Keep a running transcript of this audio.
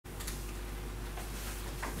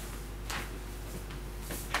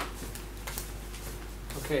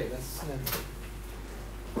Okay, let's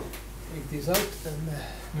take this out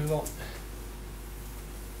and move on.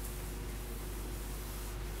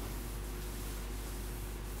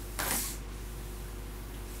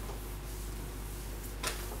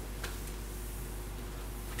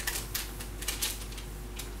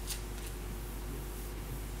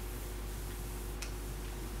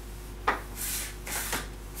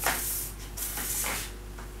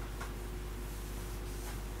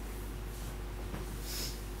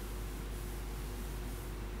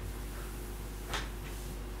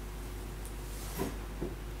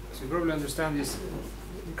 You probably understand this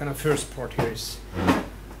kind of first part here is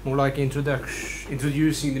more like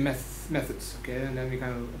introducing the methods, okay, and then we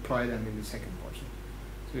kind of apply them in the second part.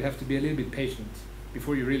 So you have to be a little bit patient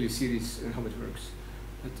before you really see this and how it works.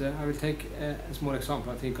 But I will take a small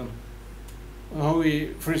example, I think, on how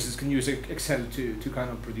we, for instance, can use Excel to kind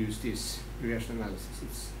of produce this regression analysis.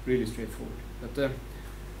 It's really straightforward. But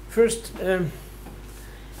first,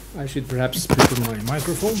 I should perhaps put on my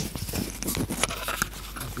microphone.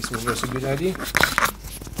 This was always a good idea.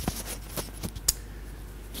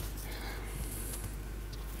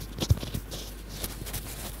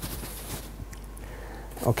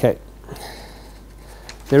 Okay.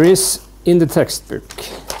 There is in the textbook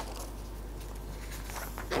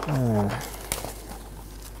I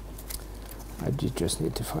just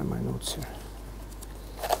need to find my notes here.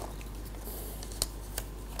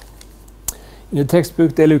 In the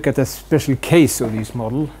textbook they look at a special case of this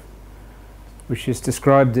model, which is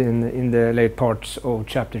described in the late parts of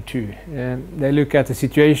chapter 2. They look at a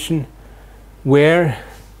situation where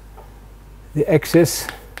the x's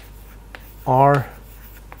are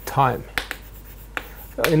time.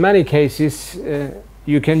 In many cases,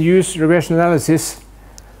 you can use regression analysis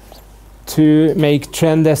to make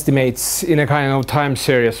trend estimates in a kind of time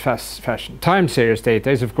series fashion. Time series data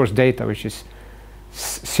is, of course, data which is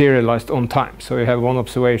serialized on time. So you have one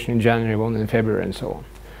observation in January, one in February, and so on.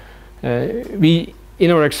 We, in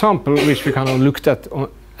our example, which we kind of looked at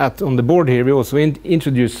on the board here, we also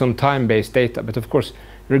introduced some time-based data. But of course,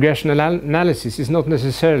 regression analysis is not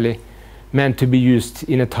necessarily meant to be used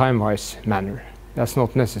in a time-wise manner. That's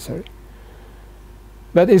not necessary.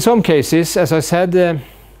 But in some cases, as I said,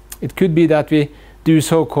 it could be that we do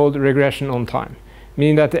so-called regression on time,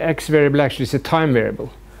 meaning that the x variable actually is a time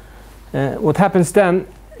variable. What happens then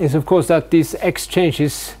is, of course, that this x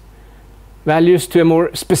changes values to a more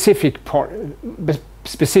specific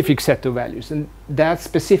set of values, and that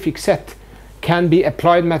specific set can be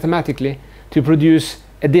applied mathematically to produce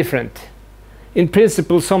a different, in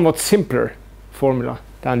principle somewhat simpler formula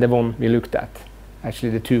than the one we looked at, actually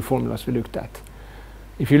the two formulas we looked at.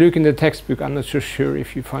 If you look in the textbook, I'm not so sure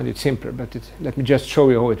if you find it simpler, but let me just show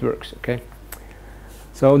you how it works, okay?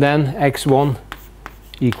 So then x1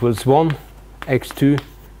 equals 1, x2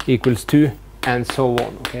 equals 2, and so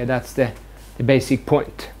on, okay? That's the basic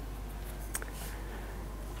point.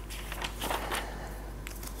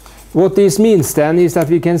 What this means then is that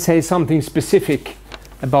we can say something specific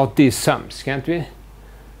about these sums, can't we?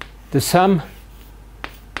 The sum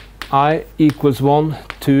I equals 1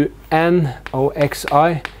 to n of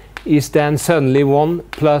xi is then suddenly 1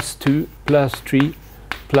 plus 2 plus 3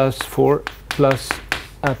 plus 4 plus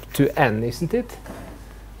up to n, isn't it?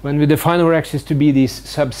 When we define our x's to be this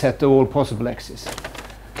subset of all possible x's.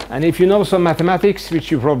 And if you know some mathematics,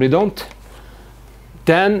 which you probably don't,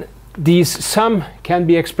 then this sum can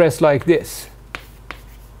be expressed like this.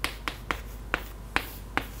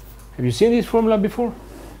 Have you seen this formula before?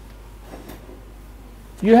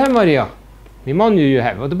 You have, Maria. Mimonu, you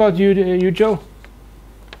have. What about you, Joe?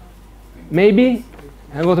 Maybe?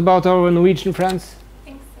 And what about our Norwegian friends? I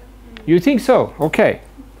think so. You think so? Okay.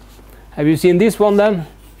 Have you seen this one then?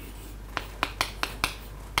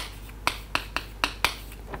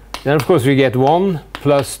 Then of course we get 1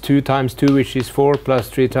 plus 2 times 2, which is 4,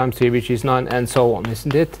 plus 3 times 3, which is 9, and so on,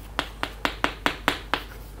 isn't it?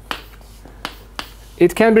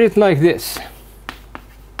 It can be written like this.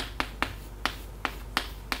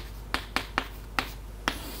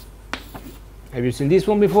 Have you seen this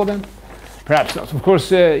one before then? Perhaps not. Of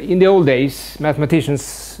course, in the old days,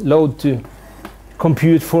 mathematicians loved to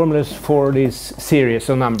compute formulas for this series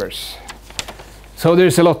of numbers. So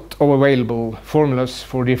there's a lot of available formulas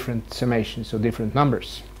for different summations of different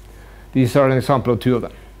numbers. These are an example of two of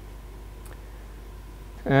them.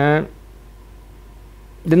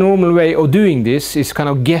 The normal way of doing this is kind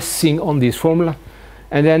of guessing on this formula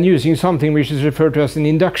and then using something which is referred to as an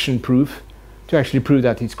induction proof to actually prove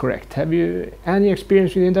that it's correct. Have you any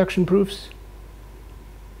experience with induction proofs?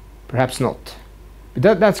 Perhaps not.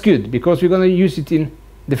 But that's good, because we're going to use it in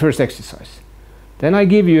the first exercise. Then I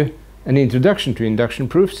give you an introduction to induction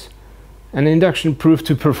proofs, and an induction proof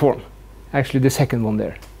to perform. Actually, the second one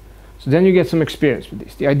there. So then you get some experience with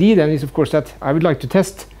this. The idea then is, of course, that I would like to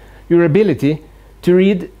test your ability to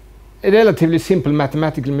read a relatively simple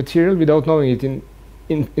mathematical material without knowing it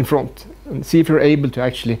in front, and see if you're able to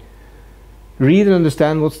actually read and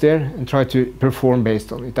understand what's there and try to perform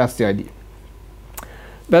based on it. That's the idea.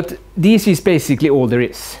 But this is basically all there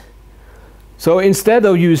is. So instead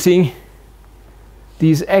of using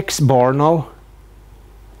these x bar now,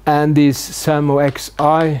 and this sum of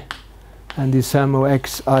xi, and the sum of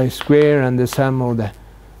xi square, and the sum of the,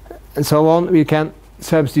 and so on, we can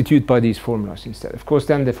substitute by these formulas instead. Of course,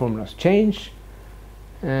 then the formulas change.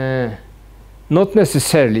 Not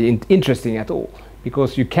necessarily interesting at all,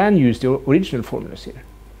 because you can use the original formulas here,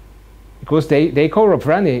 because they cover up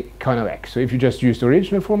for any kind of x. So if you just use the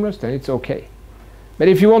original formulas, then it's okay. But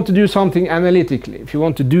if you want to do something analytically, if you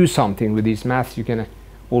want to do something with these maths, you can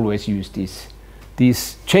always use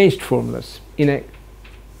these changed formulas in a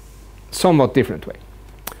somewhat different way.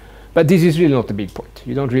 But this is really not the big point.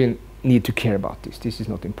 You don't really need to care about this. This is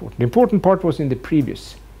not important. The important part was in the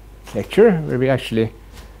previous lecture, where we actually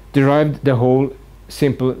derived the whole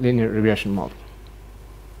simple linear regression model.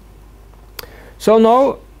 So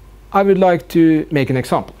now I would like to make an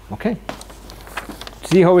example, okay?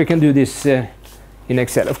 See how we can do this in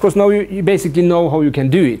Excel. Of course, now you basically know how you can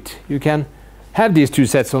do it. You can have these two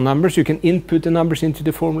sets of numbers. You can input the numbers into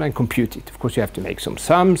the formula and compute it. Of course, you have to make some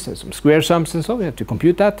sums and some square sums and so you have to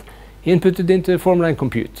compute that, input it into the formula and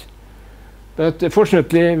compute. But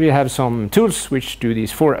fortunately, we have some tools which do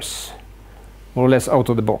this for us, more or less out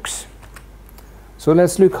of the box. So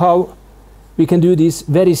let's look how we can do this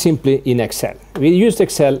very simply in Excel. We used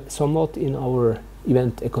Excel somewhat in our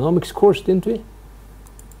event economics course, didn't we?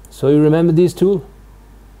 So you remember this tool?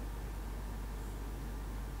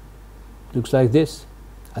 Looks like this.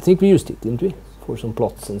 I think we used it, didn't we? For some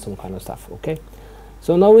plots and some kind of stuff, okay?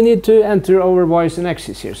 So now we need to enter our y's and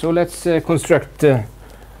x's here. So let's construct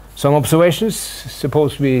some observations.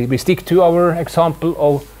 Suppose we stick to our example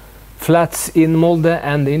of flats in Molde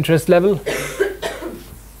and the interest level.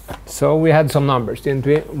 So we had some numbers, didn't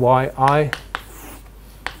we? yi,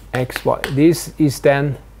 xy. This is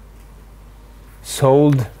then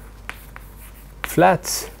sold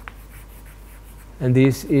flats, and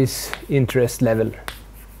this is interest level.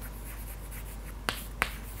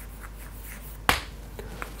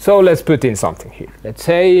 So let's put in something here. Let's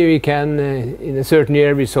say we can, in a certain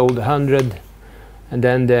year we sold 100, and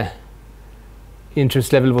then the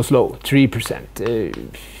interest level was low, 3%.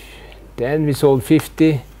 Then we sold 50,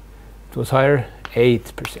 it was higher,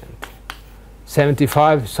 8%.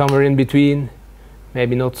 75, somewhere in between,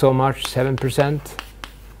 maybe not so much, 7%.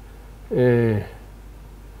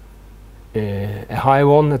 A high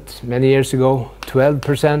one at many years ago,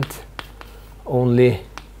 12%. Only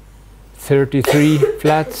 33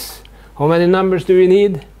 flats. How many numbers do we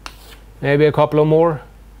need? Maybe a couple of more.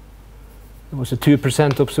 There was a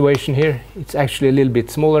 2% observation here. It's actually a little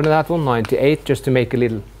bit smaller than that one, 98, just to make a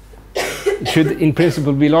little. It should in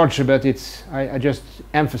principle be larger, but it's I just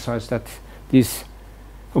emphasize that these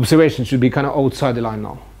observations should be kind of outside the line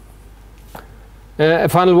now. A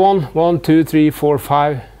final one, 1, 2, 3, 4,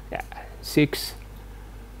 5, yeah, 6.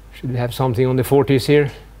 Should we have something on the 40s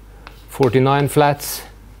here? 49 flats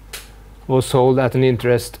was sold at an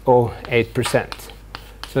interest of 8%.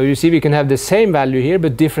 So you see we can have the same value here,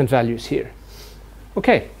 but different values here.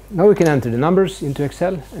 Okay, now we can enter the numbers into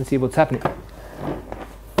Excel and see what's happening.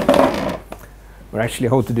 Or actually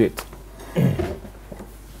how to do it.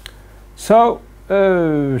 So,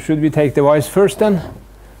 should we take the y's first then?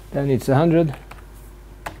 Then it's 100,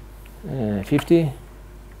 50,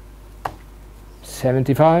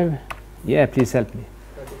 75. Yeah, please help me.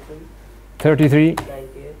 33,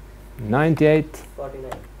 98,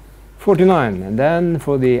 49. 49. And then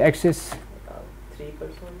for the x's,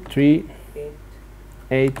 3%, 3, 8,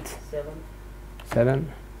 8, 7,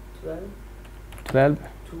 7, 12, 12,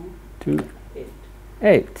 2, 2, 8.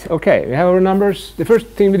 8. Okay, we have our numbers. The first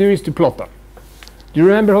thing we do is to plot them. Do you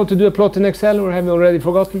remember how to do a plot in Excel, or have you already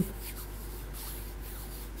forgotten?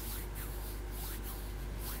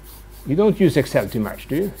 You don't use Excel too much,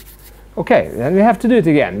 do you? Okay, then we have to do it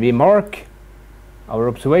again. We mark our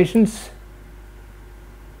observations.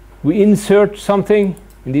 We insert something.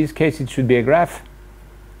 In this case, it should be a graph.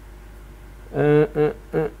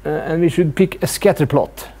 And we should pick a scatter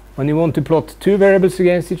plot. When you want to plot two variables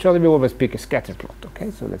against each other, we always pick a scatter plot.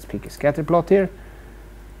 Okay, so let's pick a scatter plot here.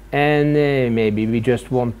 And maybe we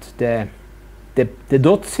just want the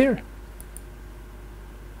dots here.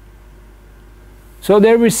 So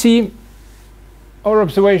there we see our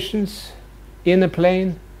observations in a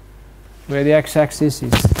plane where the x-axis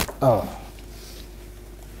is,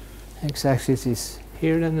 x-axis is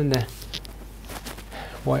here then, and the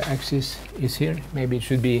y-axis is here. Maybe it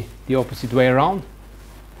should be the opposite way around.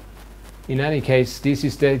 In any case, this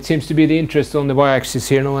is it seems to be the interest on the y-axis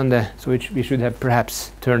here now, and so we should have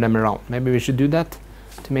perhaps turned them around. Maybe we should do that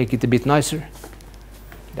to make it a bit nicer.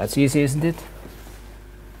 That's easy, isn't it?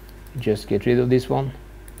 Just get rid of this one,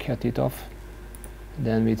 cut it off.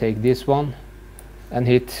 Then we take this one and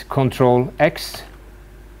hit Control X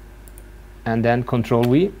and then Control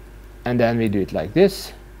V, and then we do it like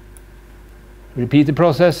this. Repeat the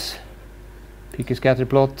process, pick a scatter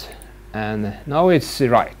plot, and now it's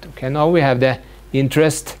right. Okay, now we have the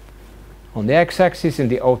interest on the x-axis and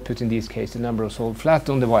the output, in this case the number of solved flat,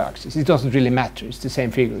 on the y-axis. It doesn't really matter, it's the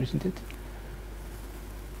same figure, isn't it?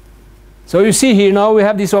 So you see here now we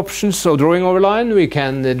have these options. So drawing over line, we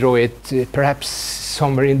can draw it perhaps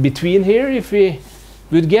somewhere in between here, if we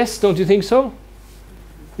would guess, don't you think so?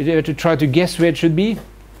 If you were to try to guess where it should be.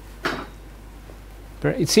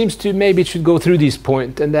 It seems to maybe it should go through this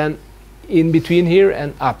point and then in between here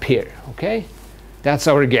and up here. Okay, that's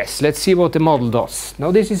our guess. Let's see what the model does.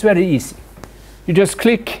 Now this is very easy. You just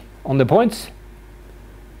click on the points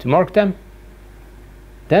to mark them,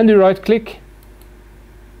 then do right click,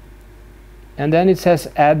 and then it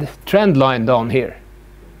says add trend line down here.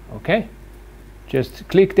 Okay, just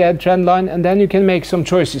click the add trend line, and then you can make some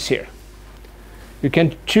choices here. You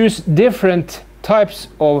can choose different types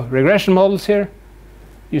of regression models here.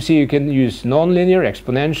 You see you can use nonlinear,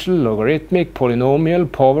 exponential, logarithmic, polynomial,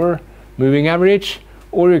 power, moving average,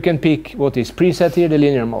 or you can pick what is preset here, the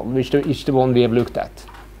linear model, which is the one we have looked at.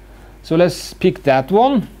 So let's pick that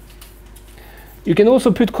one. You can also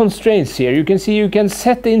put constraints here. You can see you can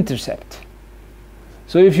set the intercept.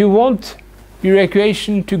 So if you want your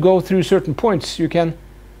equation to go through certain points, you can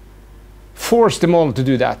force the model to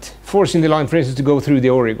do that, forcing the line, for instance, to go through the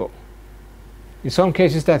origo. In some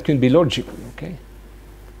cases that could be logical. Okay.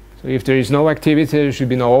 So if there is no activity, there should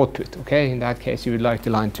be no output. Okay, in that case you would like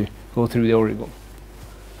the line to go through the origo.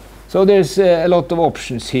 So there's a lot of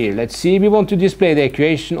options here. Let's see, we want to display the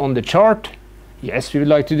equation on the chart. Yes, we would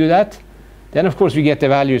like to do that. Then of course we get the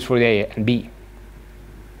values for the A and B.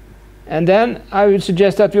 And then I would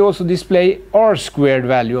suggest that we also display R squared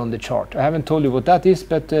value on the chart. I haven't told you what that is,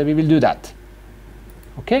 but we will do that.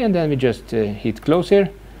 Okay, and then we just hit close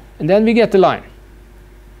here, and then we get the line.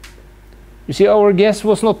 You see, our guess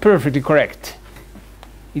was not perfectly correct.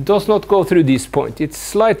 It does not go through this point. It's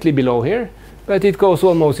slightly below here, but it goes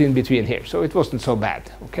almost in between here, so it wasn't so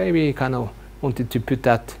bad. Okay, we kind of wanted to put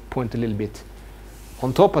that point a little bit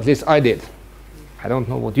on top, at least I did. I don't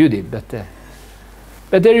know what you did, but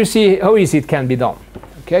there you see how easy it can be done.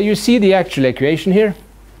 Okay, you see the actual equation here,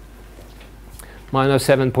 minus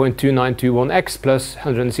 7.2921x plus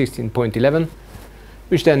 116.11,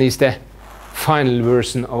 which then is the final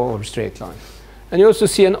version of our straight line. And you also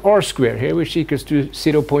see an R square here, which equals to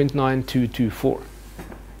 0.9224.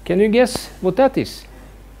 Can you guess what that is?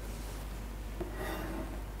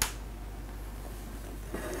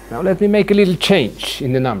 Now let me make a little change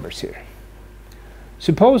in the numbers here.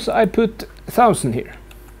 Suppose I put 1000 here.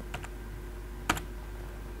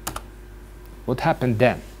 What happened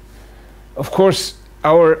then? Of course,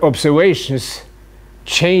 our observations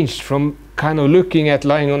changed from kind of looking at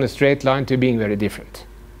lying on a straight line to being very different.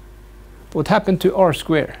 What happened to R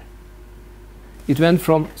square? It went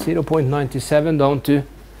from 0.97 down to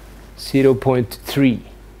 0.3.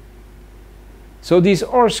 So this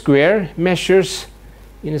R square measures,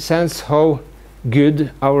 in a sense, how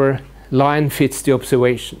good our line fits the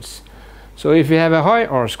observations. So if we have a high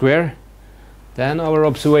R square, then our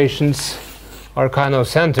observations are kind of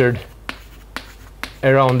centered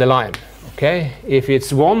around the line. Okay, if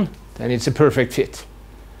it's 1, then it's a perfect fit.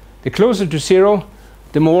 The closer to 0,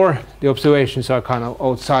 the more the observations are kind of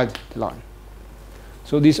outside the line.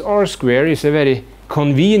 So this R square is a very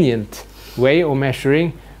convenient way of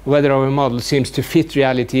measuring whether our model seems to fit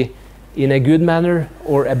reality in a good manner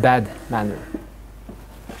or a bad manner.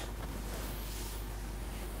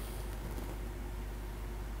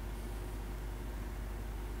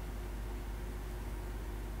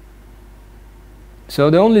 So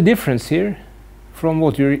the only difference here from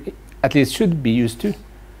what you at least should be used to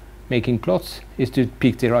making plots is to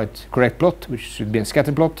pick the correct plot, which should be a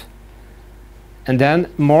scatter plot, and then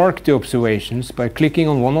mark the observations by clicking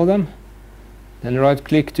on one of them, then right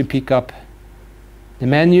click to pick up the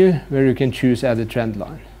menu where you can choose add a trend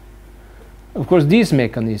line. Of course, this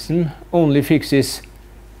mechanism only fixes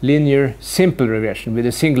linear simple regression with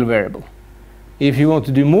a single variable. If you want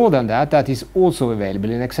to do more than that, that is also available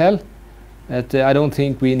in Excel. But I don't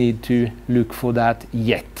think we need to look for that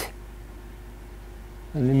yet.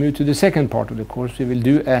 When we move to the second part of the course, we will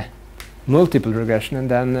do a multiple regression, and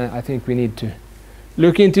then I think we need to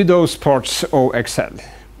look into those parts of Excel.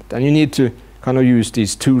 Then you need to kind of use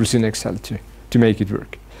these tools in Excel to make it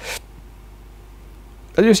work.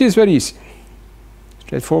 But you see, it's very easy,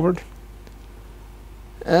 straightforward.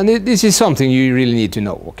 And this is something you really need to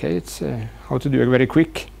know, okay? It's how to do a very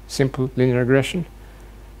quick, simple linear regression.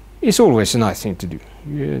 It's always a nice thing to do.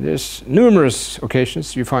 There's numerous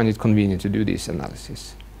occasions you find it convenient to do this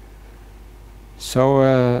analysis. So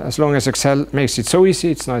as long as Excel makes it so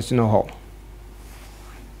easy, it's nice to know how.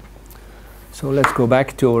 So let's go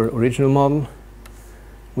back to our original model,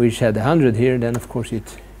 which had 100 here. Then of course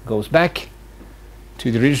it goes back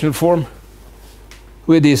to the original form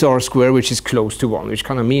with this r square, which is close to 1, which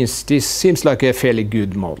kind of means this seems like a fairly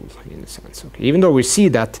good model in a sense. Okay? Even though we see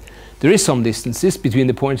that there is some distances between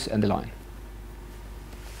the points and the line.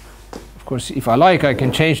 Of course, if I like, I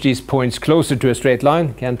can change these points closer to a straight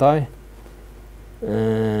line, can't I?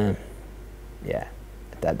 Yeah,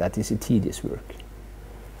 that is a tedious work.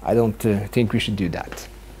 I don't think we should do that.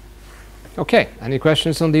 Okay, any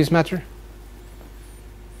questions on this matter?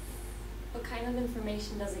 What kind of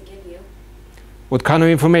information does it give you? What kind of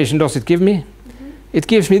information does it give me? It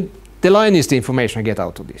gives me, the line is the information I get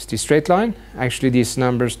out of this. This straight line, actually these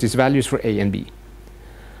numbers, these values for A and B.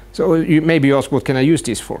 So you maybe ask, what can I use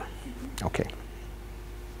this for? Okay.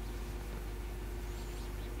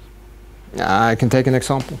 I can take an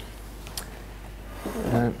example.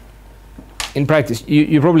 In practice,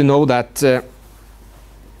 you probably know that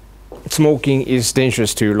smoking is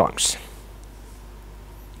dangerous to your lungs.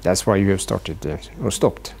 That's why you have started or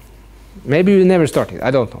stopped. Maybe you never started,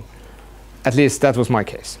 I don't know. At least that was my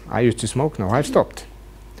case. I used to smoke, now I've stopped.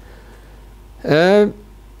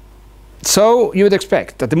 So you would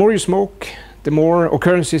expect that the more you smoke, the more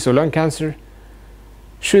occurrences of lung cancer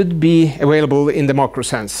should be available in the macro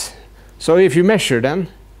sense. So if you measure then,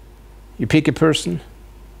 you pick a person,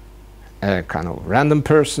 a kind of random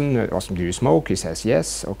person, ask him, do you smoke? He says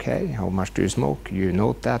yes, okay. How much do you smoke? You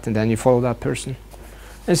note that, and then you follow that person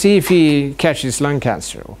and see if he catches lung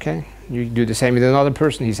cancer, okay? You do the same with another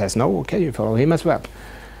person, he says no, okay, you follow him as well.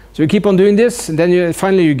 So you keep on doing this, and then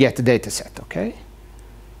finally you get the data set, okay?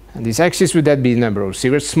 And this axis would then be the number of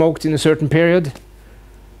cigarettes smoked in a certain period,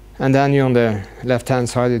 and then on the left-hand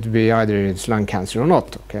side it would be either it's lung cancer or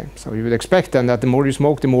not, okay? So you would expect then that the more you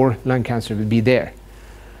smoke, the more lung cancer would be there.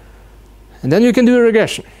 And then you can do a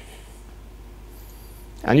regression.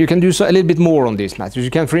 And you can do a little bit more on these matters.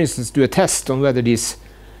 You can, for instance, do a test on whether this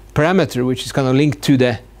parameter, which is kind of linked to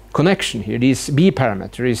the connection here, this B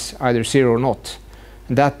parameter is either 0 or not.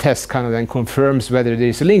 And that test kind of then confirms whether there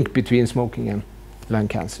is a link between smoking and lung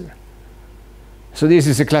cancer. So this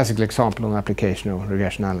is a classical example of application of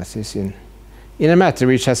regression analysis in a matter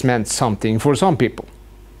which has meant something for some people.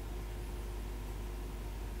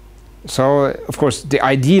 So, of course, the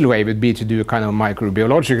ideal way would be to do a kind of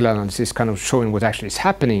microbiological analysis, kind of showing what actually is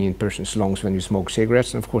happening in persons' lungs when you smoke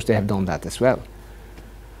cigarettes, and of course they have done that as well.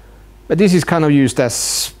 But this is kind of used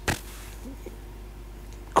as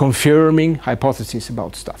confirming hypotheses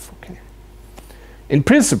about stuff. Okay. In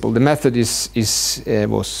principle, the method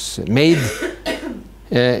was made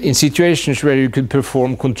in situations where you could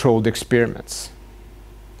perform controlled experiments.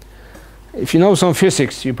 If you know some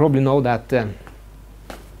physics, you probably know that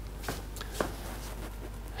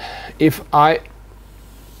if I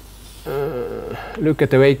look at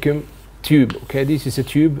the vacuum tube, okay, this is a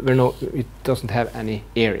tube where it doesn't have any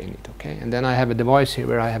air in it, okay, and then I have a device here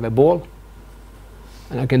where I have a ball,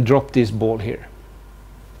 and I can drop this ball here.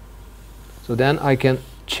 So then I can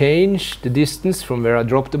change the distance from where I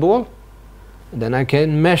dropped the ball, and then I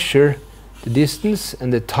can measure the distance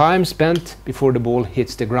and the time spent before the ball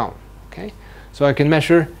hits the ground, okay. So I can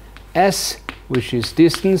measure S, which is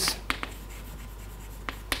distance,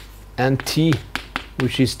 and T,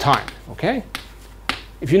 which is time, okay?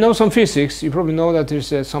 If you know some physics, you probably know that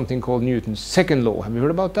there's something called Newton's second law. Have you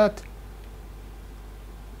heard about that?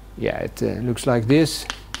 Yeah, it looks like this.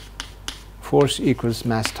 Force equals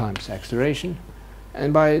mass times acceleration.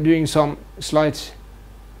 And by doing some slight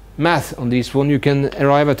math on this one, you can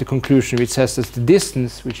arrive at the conclusion which says that the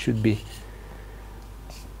distance which should be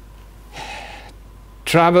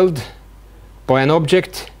traveled by an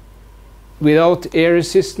object without air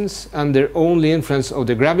resistance under only influence of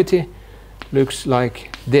the gravity looks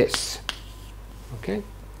like this. Okay?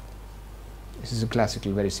 This is a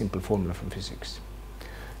classical, very simple formula from physics.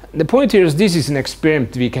 The point here is this is an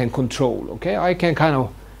experiment we can control. Okay? I can kind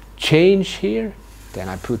of change here, then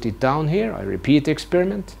I put it down here, I repeat the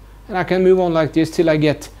experiment, and I can move on like this till I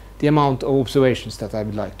get the amount of observations that I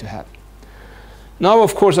would like to have. Now,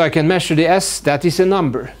 of course, I can measure the S, that is a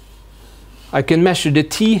number. I can measure the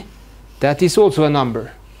T, that is also a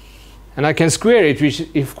number. And I can square it, which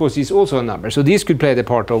of course is also a number. So these could play the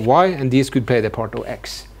part of Y, and these could play the part of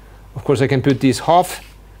X. Of course, I can put this half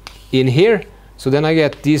in here, so then I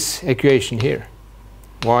get this equation here.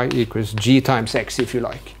 Y equals G times X, if you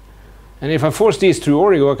like. And if I force these through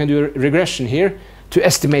Origo, I can do a regression here to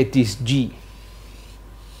estimate this G.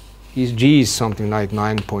 This G is something like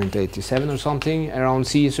 9.87 or something around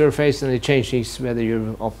C surface, and it changes whether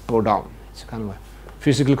you're up or down. It's kind of a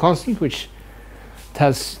physical constant which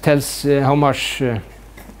tells how much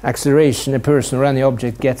acceleration a person or any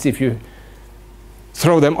object gets if you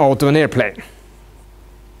throw them out of an airplane.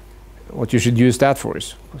 What you should use that for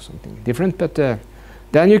is something different, but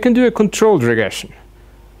then you can do a controlled regression.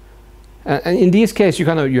 And in this case,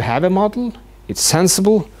 you have a model, it's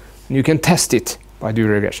sensible, and you can test it by doing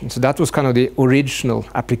regression. So that was kind of the original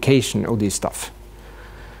application of this stuff.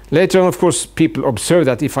 Later on, of course, people observe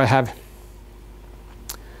that if I have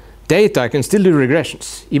data, I can still do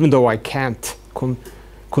regressions, even though I can't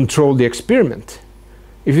control the experiment.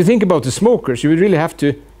 If you think about the smokers, you would really have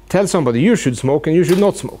to tell somebody you should smoke and you should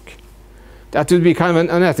not smoke. That would be kind of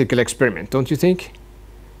an unethical experiment, don't you think?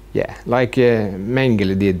 Yeah, like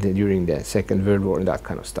Mengele did during the Second World War and that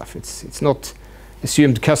kind of stuff. It's not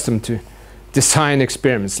assumed custom to design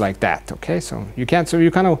experiments like that. Okay, so you can't. So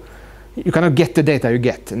you kind of get the data you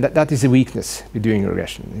get, and that is a weakness with doing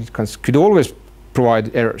regression. It could always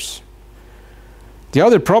provide errors. The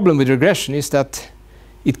other problem with regression is that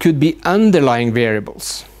it could be underlying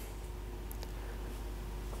variables.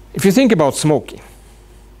 If you think about smoking,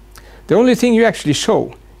 the only thing you actually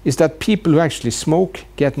show is that people who actually smoke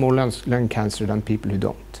get more lung cancer than people who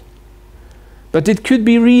don't. But it could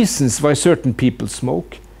be reasons why certain people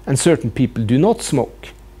smoke and certain people do not smoke.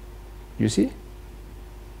 You see?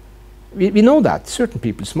 We know that certain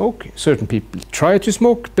people smoke, certain people try to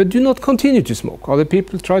smoke but do not continue to smoke. Other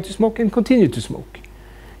people try to smoke and continue to smoke.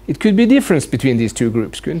 It could be a difference between these two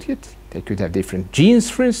groups, couldn't it? They could have different genes,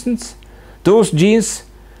 for instance. Those genes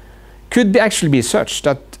could actually be such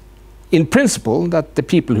that, in principle, that the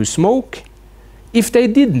people who smoke, if they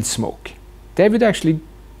didn't smoke, they would actually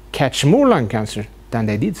catch more lung cancer than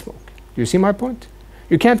they did smoke. Do you see my point?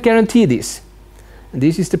 You can't guarantee this. And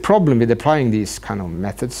this is the problem with applying these kind of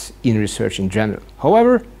methods in research in general.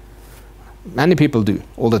 However, many people do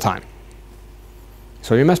all the time.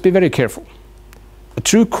 So you must be very careful. A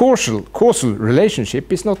true causal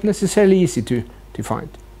relationship is not necessarily easy to find.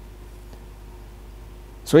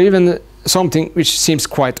 So even something which seems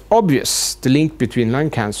quite obvious, the link between lung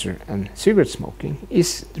cancer and cigarette smoking,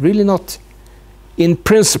 is really not in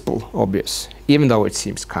principle obvious, even though it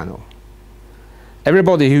seems kind of.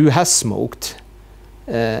 Everybody who has smoked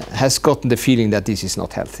has gotten the feeling that this is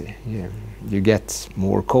not healthy. You get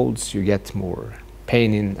more colds, you get more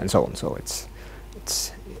pain in, and so on. So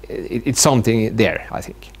it's something there, I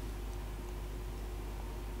think.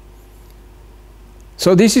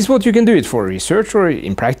 So this is what you can do it for research or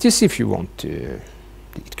in practice if you want to.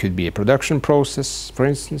 It could be a production process, for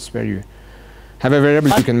instance, where you have a variable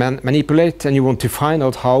you can manipulate and you want to find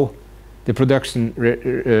out how the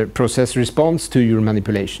production process responds to your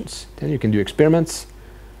manipulations. Then you can do experiments.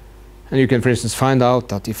 And you can, for instance, find out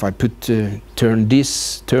that if I turn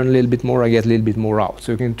a little bit more, I get a little bit more out.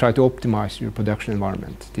 So you can try to optimize your production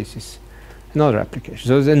environment. This is another application.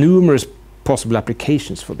 So there are numerous possible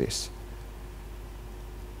applications for this.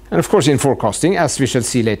 And of course in forecasting, as we shall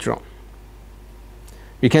see later on.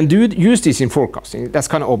 We can use this in forecasting. That's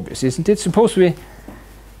kind of obvious, isn't it? Suppose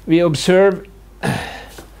we observe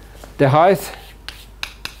the height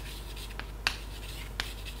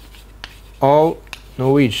of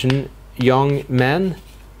Norwegian young men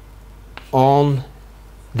on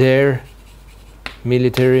their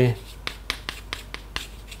military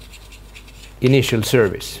initial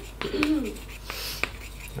service.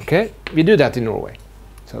 Okay, we do that in Norway.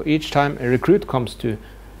 So each time a recruit comes to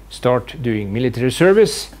start doing military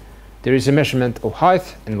service, there is a measurement of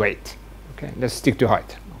height and weight. Okay, let's stick to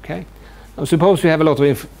height. Okay, now suppose we have a lot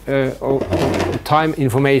of time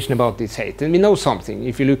information about this height, and we know something.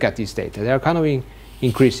 If you look at these data, they are kind of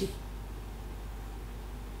increasing.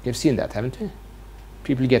 You've seen that, haven't you?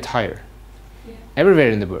 People get higher everywhere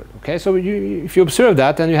in the world. Okay, so if you observe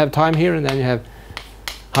that, then you have time here, and then you have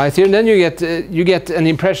height here, and then you get an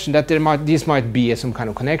impression that this might be some kind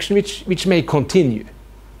of connection which may continue.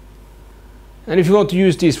 And if you want to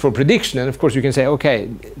use this for prediction, then of course you can say, okay,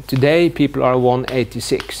 today people are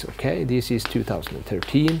 186. Okay, this is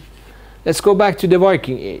 2013. Let's go back to the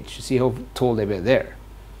Viking age, see how tall they were there.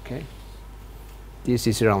 Okay, this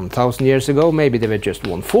is around 1,000 years ago. Maybe they were just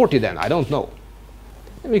 140 then. I don't know.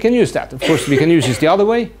 And we can use that. Of course, we can use this the other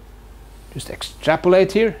way. Just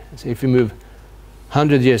extrapolate here. So if we move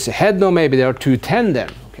 100 years ahead now, maybe there are 210 then.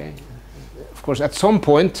 Okay. Of course, at some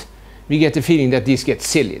point, we get the feeling that these get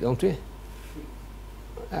silly, don't we?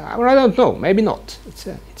 Well, I don't know. Maybe not.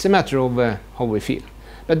 It's a matter of how we feel.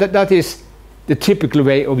 But that is the typical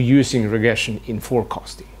way of using regression in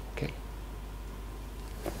forecasting. Okay.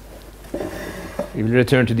 We will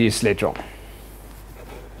return to these later on.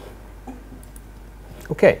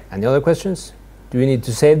 Okay. Any other questions? Do we need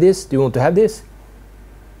to save this? Do you want to have this?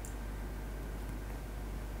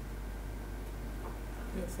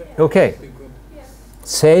 Okay.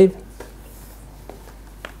 Save.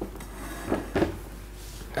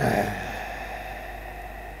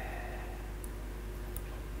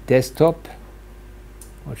 Desktop.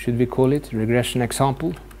 What should we call it? Regression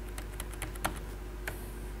example.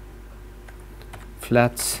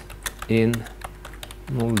 Flats in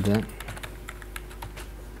Molde.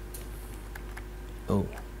 Oh.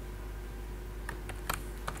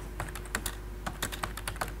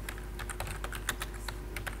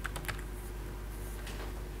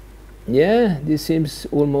 Yeah, this seems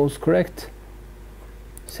almost correct.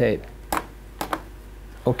 Save.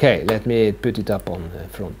 Okay, let me put it up on the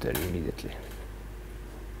front there immediately.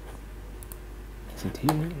 Is it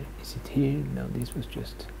here? Is it here? No, this was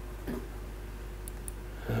just...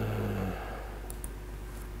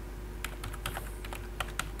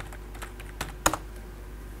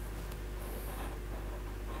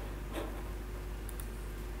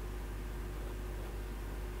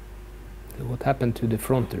 What happened to the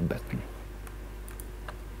fronter button?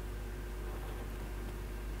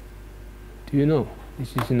 Do you know?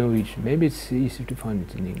 This is in Norwegian. Maybe it's easier to find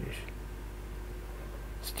it in English.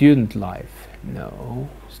 Student life? No.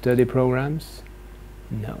 Study programs?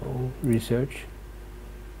 No. Research?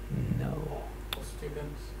 No.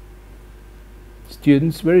 Students.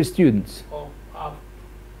 Students? Where is students? Oh.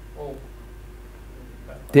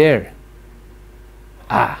 There.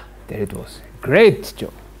 Ah, there it was. Great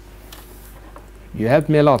job. You helped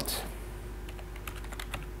me a lot.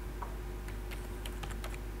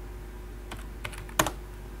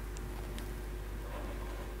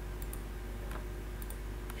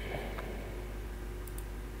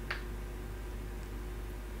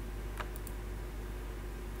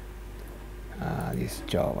 This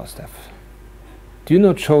Java stuff. Do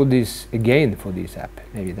not show this again for this app.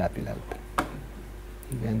 Maybe that will help.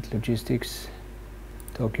 Event logistics,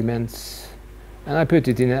 documents, and I put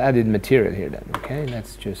it in added material here then. Okay,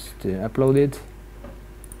 let's just upload it.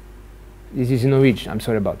 This is in Norwegian. I'm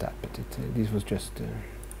sorry about that, but this was just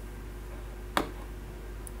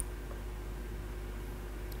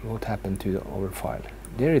what happened to our file.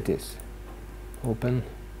 There it is. Open,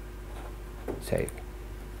 save.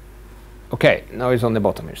 Okay, now it's on the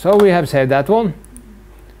bottom here. So we have saved that one.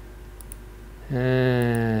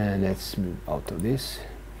 Let's move out of this.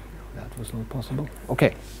 No, that was not possible.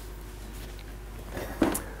 Okay.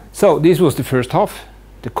 So this was the first half,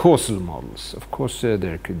 the causal models. Of course,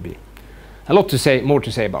 there could be a lot to say, more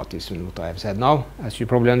to say about this than what I have said now. As you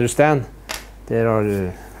probably understand, there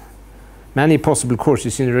are many possible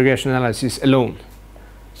courses in regression analysis alone.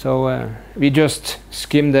 So we just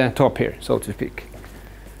skim the top here, so to speak.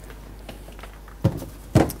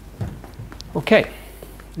 Okay,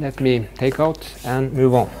 let me take out and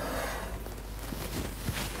move on.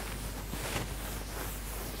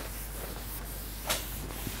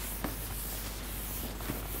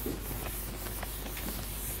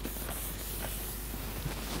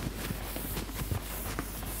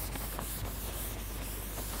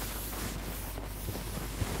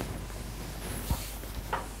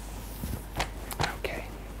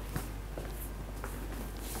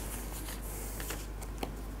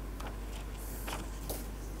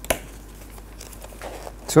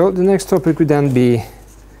 So the next topic would then be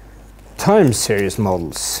time series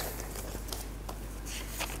models.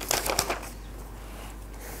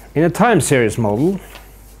 In a time series model,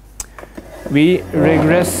 we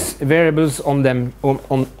regress variables on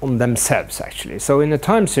themselves actually. So in a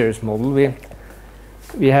time series model,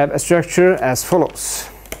 we have a structure as follows.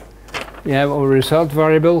 We have our result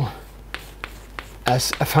variable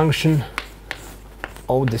as a function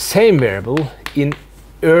of the same variable in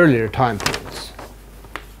earlier time periods.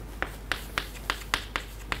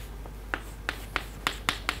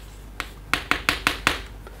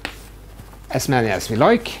 As many as we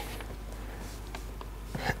like,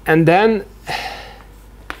 and then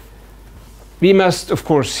we must, of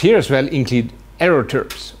course, here as well include error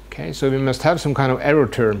terms. Okay, so we must have some kind of error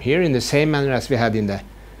term here in the same manner as we had in the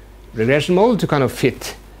regression model to kind of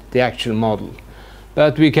fit the actual model.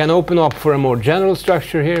 But we can open up for a more general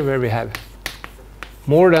structure here where we have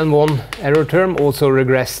more than one error term also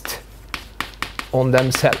regressed on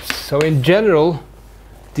themselves. So in general,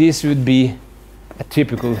 this would be a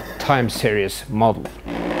typical time series model.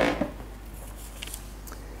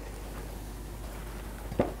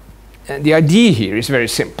 And the idea here is very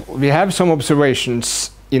simple. We have some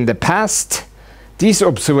observations in the past. These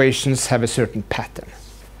observations have a certain pattern.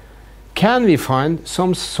 Can we find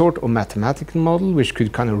some sort of mathematical model which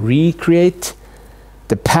could kind of recreate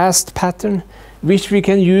the past pattern, which we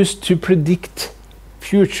can use to predict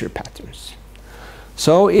future patterns?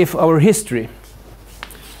 So if our history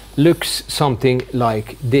looks something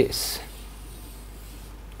like this,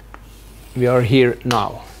 we are here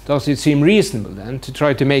now. Does it seem reasonable then to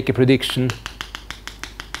try to make a prediction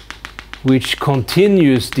which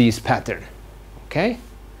continues this pattern? Okay,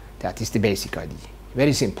 that is the basic idea.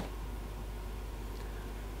 Very simple.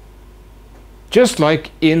 Just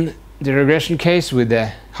like in the regression case with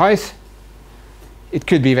the height, it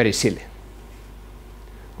could be very silly.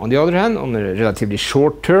 On the other hand, on a relatively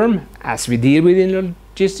short term, as we deal with in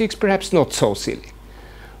logistics, perhaps not so silly.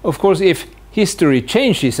 Of course, if history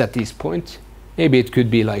changes at this point, maybe it could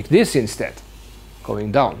be like this instead,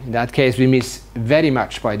 going down. In that case, we miss very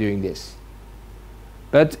much by doing this.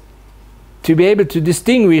 But to be able to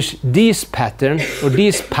distinguish this pattern or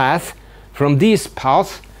this path from this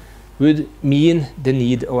path would mean the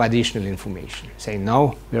need of additional information. Saying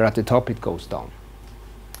now we're at the top, it goes down.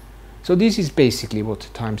 So this is basically what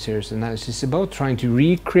time series analysis is about, trying to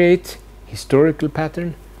recreate historical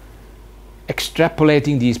pattern,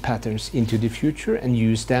 extrapolating these patterns into the future and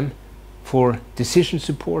use them for decision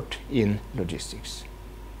support in logistics.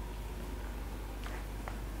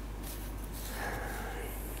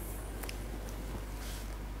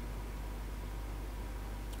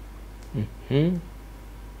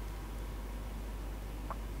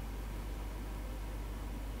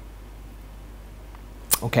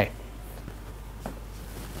 Okay.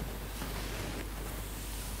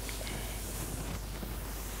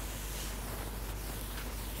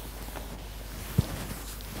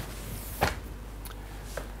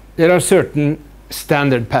 There are certain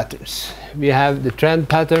standard patterns. We have the trend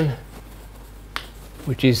pattern,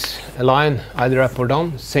 which is a line either up or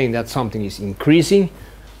down, saying that something is increasing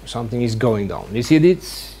or something is going down. We see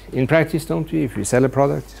this in practice, don't we? If we sell a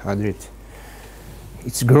product, either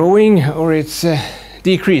it's growing or it's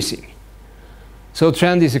decreasing. So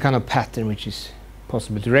trend is a kind of pattern which is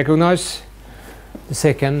possible to recognize. The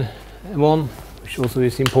second one, which also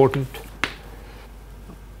is important,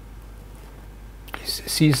 is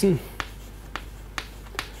season.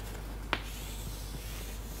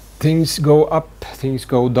 Things go up, things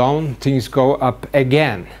go down, things go up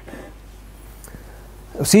again.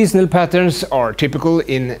 Seasonal patterns are typical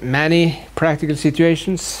in many practical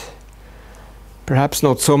situations, perhaps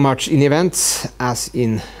not so much in events as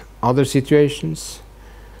in other situations.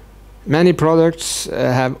 Many products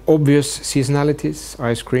have obvious seasonalities.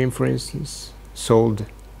 Ice cream, for instance, sold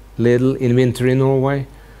little in winter in Norway,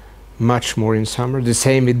 much more in summer. The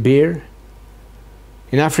same with beer.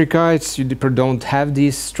 In Africa, you don't have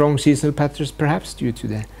these strong seasonal patterns, perhaps due to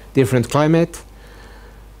the different climate.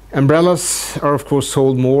 Umbrellas are, of course,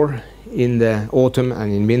 sold more in the autumn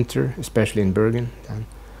and in winter, especially in Bergen, than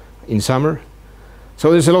in summer.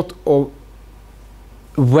 So there's a lot of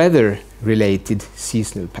weather-related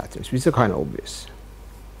seasonal patterns, which are kind of obvious.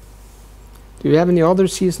 Do you have any other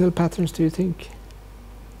seasonal patterns, do you think?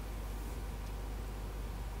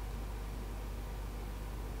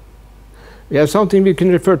 We have something we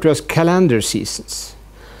can refer to as calendar seasons.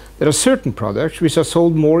 There are certain products which are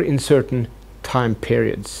sold more in certain time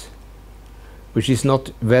periods, which is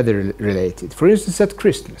not weather related. For instance, at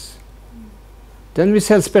Christmas. Then we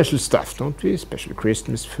sell special stuff, don't we? Special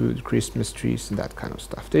Christmas food, Christmas trees, and that kind of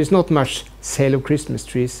stuff. There is not much sale of Christmas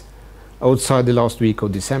trees outside the last week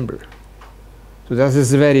of December. So that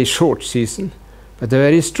is a very short season, but a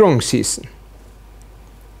very strong season.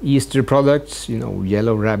 Easter products, you know,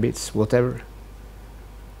 yellow rabbits, whatever.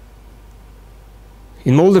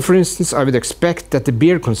 In Molde, for instance, I would expect that the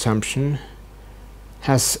beer consumption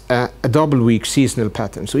has a double week seasonal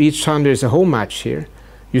pattern. So each time there is a home match here,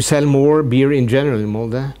 you sell more beer in general in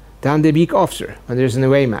Molde than the week after when there's an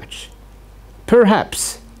away match.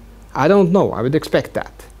 Perhaps. I don't know. I would expect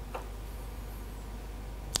that.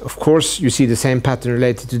 Of course, you see the same pattern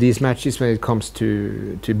related to these matches when it comes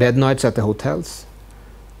to bed nights at the hotels.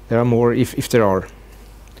 There are more, if there are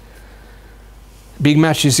big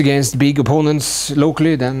matches against big opponents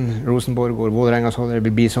locally, then Rosenborg or Vålerenga, so there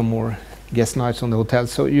will be some more guest nights on the hotel.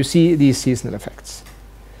 So you see these seasonal effects.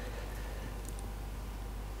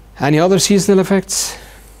 Any other seasonal effects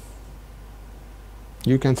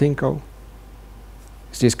you can think of?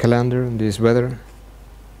 Is this calendar and this weather?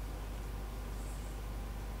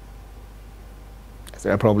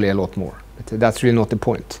 There are probably a lot more, but that's really not the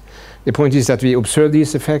point. The point is that we observe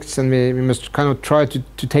these effects, and we must kind of try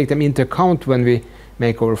to take them into account when we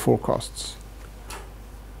make our forecasts.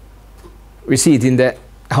 We see it in the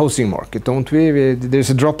housing market, don't we? There's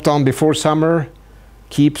a drop down before summer,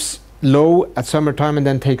 keeps low at summertime, and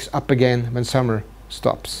then takes up again when summer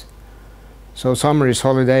stops. So summer is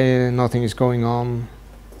holiday, nothing is going on,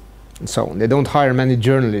 and so on. They don't hire many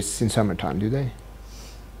journalists in summertime, do they?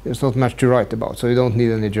 There's not much to write about, so you don't need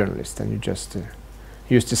any journalists, and you just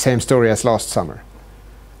use the same story as last summer.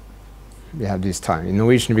 We have this time. In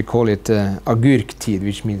Norwegian we call it agurktid,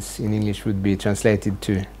 which means in English would be translated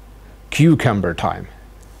to cucumber time.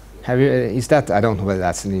 Have you? Is that? I don't know whether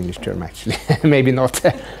that's an English term actually. Maybe not.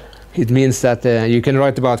 It means that you can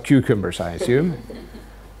write about cucumbers, I assume.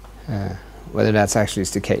 Whether that's actually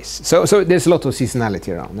is the case. So there's a lot of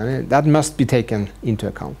seasonality around, and that must be taken into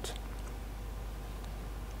account.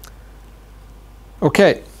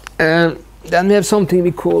 Okay, then we have something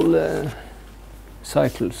we call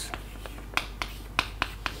cycles.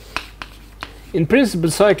 In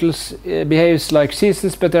principle, cycles behaves like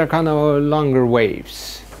seasons, but they're kind of longer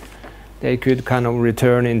waves. They could kind of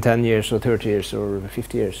return in 10 years or 30 years or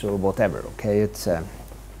 50 years or whatever. Okay, it's a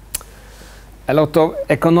lot of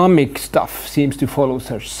economic stuff seems to follow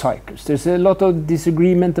such cycles. There's a lot of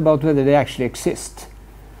disagreement about whether they actually exist.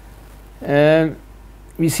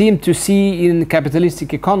 We seem to see in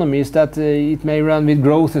capitalistic economies that it may run with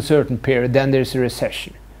growth a certain period, then there's a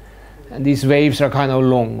recession. And these waves are kind of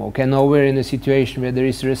long. Okay, now we're in a situation where there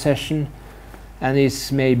is a recession, and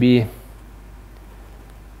it's maybe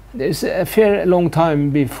there's a fair long time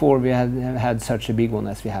before we had such a big one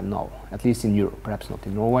as we have now, at least in Europe. Perhaps not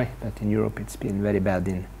in Norway, but in Europe it's been very bad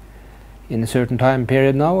in a certain time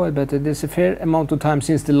period now, but there's a fair amount of time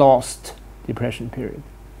since the last depression period.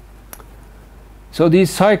 So these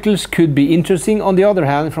cycles could be interesting. On the other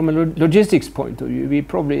hand, from a logistics point of view, we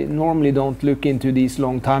probably normally don't look into these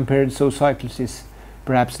long time periods, so cycles is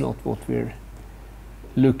perhaps not what we're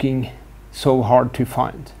looking so hard to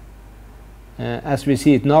find. As we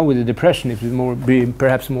see it now with the depression, it will be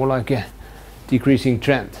perhaps more like a decreasing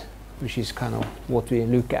trend, which is kind of what we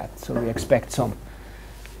look at. So we expect some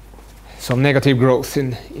negative growth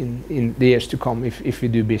in the years to come if we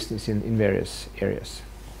do business in various areas.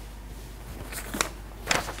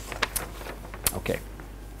 Okay.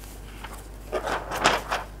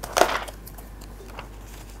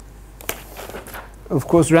 Of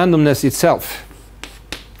course, randomness itself,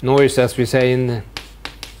 noise, as we say,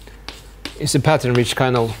 is a pattern which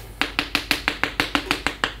kind of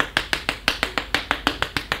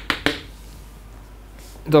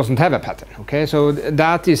doesn't have a pattern. Okay, so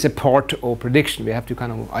that is a part of prediction. We have to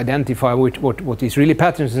kind of identify what is really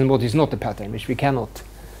patterns and what is not a pattern, which we cannot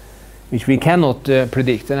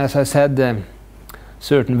predict. And as I said,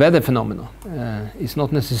 certain weather phenomena it's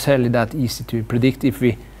not necessarily that easy to predict if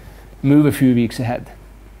we move a few weeks ahead.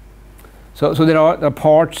 So there are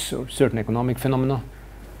parts of certain economic phenomena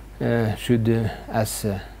should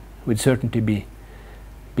with certainty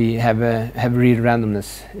have real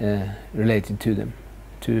randomness related to them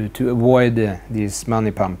to avoid these money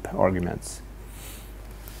pump arguments.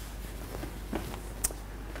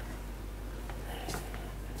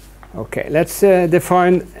 Okay, let's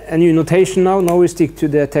define a new notation now. Now we stick to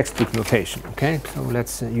the textbook notation. Okay, so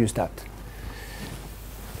let's use that.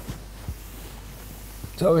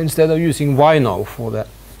 So instead of using y now for the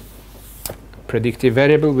predictive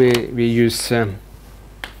variable, we use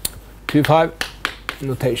 2-5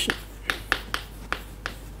 notation.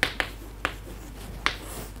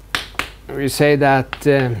 We say that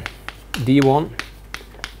D1,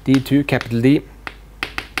 D2, capital D,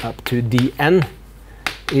 up to Dn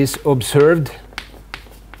is observed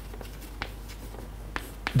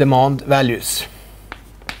demand values.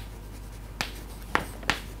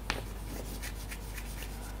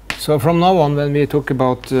 So from now on, when we talk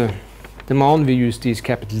about demand, we use this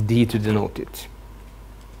capital D to denote it.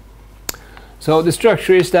 So the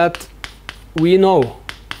structure is that we know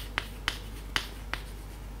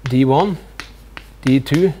D1,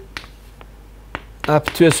 D2, up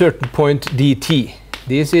to a certain point dt.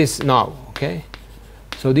 This is now, okay?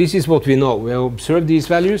 So this is what we know. We have observed these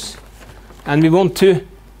values, and we want to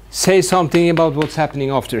say something about what's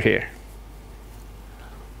happening after here.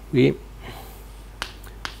 We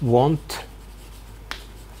want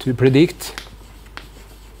to predict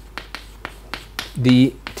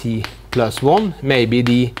dt plus 1, maybe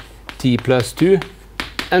dt plus 2,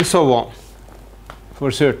 and so on, for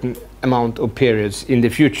a certain amount of periods in the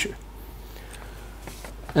future.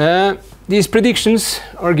 The these predictions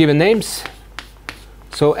are given names.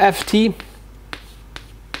 So ft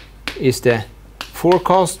is the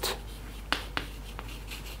forecast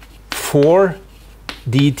for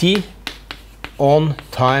dt on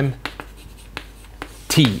time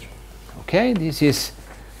t. Okay, this is,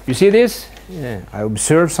 you see this? Yeah, I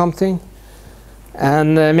observe something,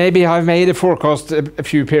 and maybe I've made a forecast a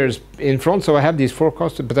few pairs in front, so I have this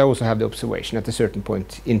forecast, but I also have the observation at a certain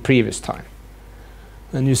point in previous time.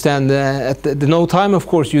 And you stand at the no time, of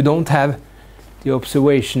course, you don't have the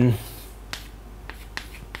observation.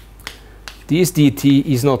 This dt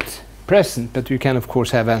is not present, but you can, of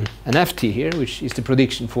course, have an ft here, which is the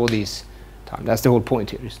prediction for this time. That's the whole point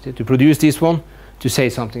here, is to produce this one, to say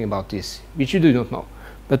something about this, which you do not know.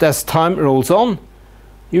 But as time rolls on,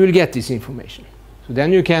 you will get this information. So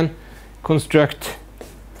then you can construct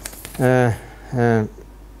a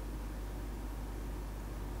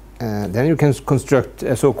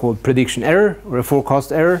so-called prediction error or a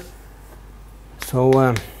forecast error.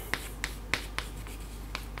 So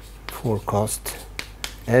forecast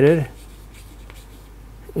error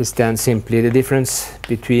is then simply the difference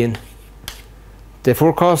between the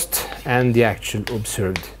forecast and the actual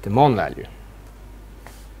observed demand value.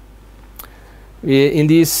 In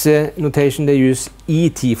this notation they use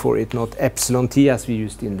ET for it, not epsilon t as we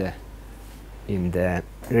used in the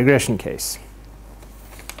regression case.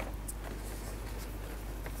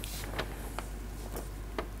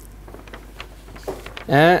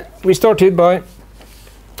 We started by,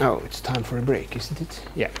 oh, it's time for a break, isn't it?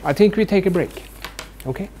 Yeah, I think we take a break.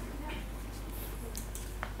 Okay.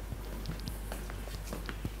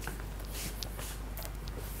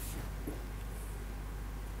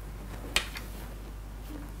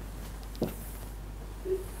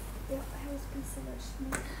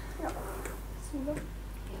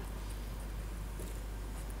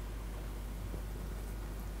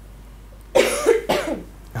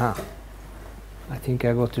 I think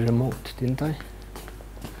I got the remote, didn't I?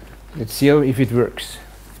 Let's see if it works.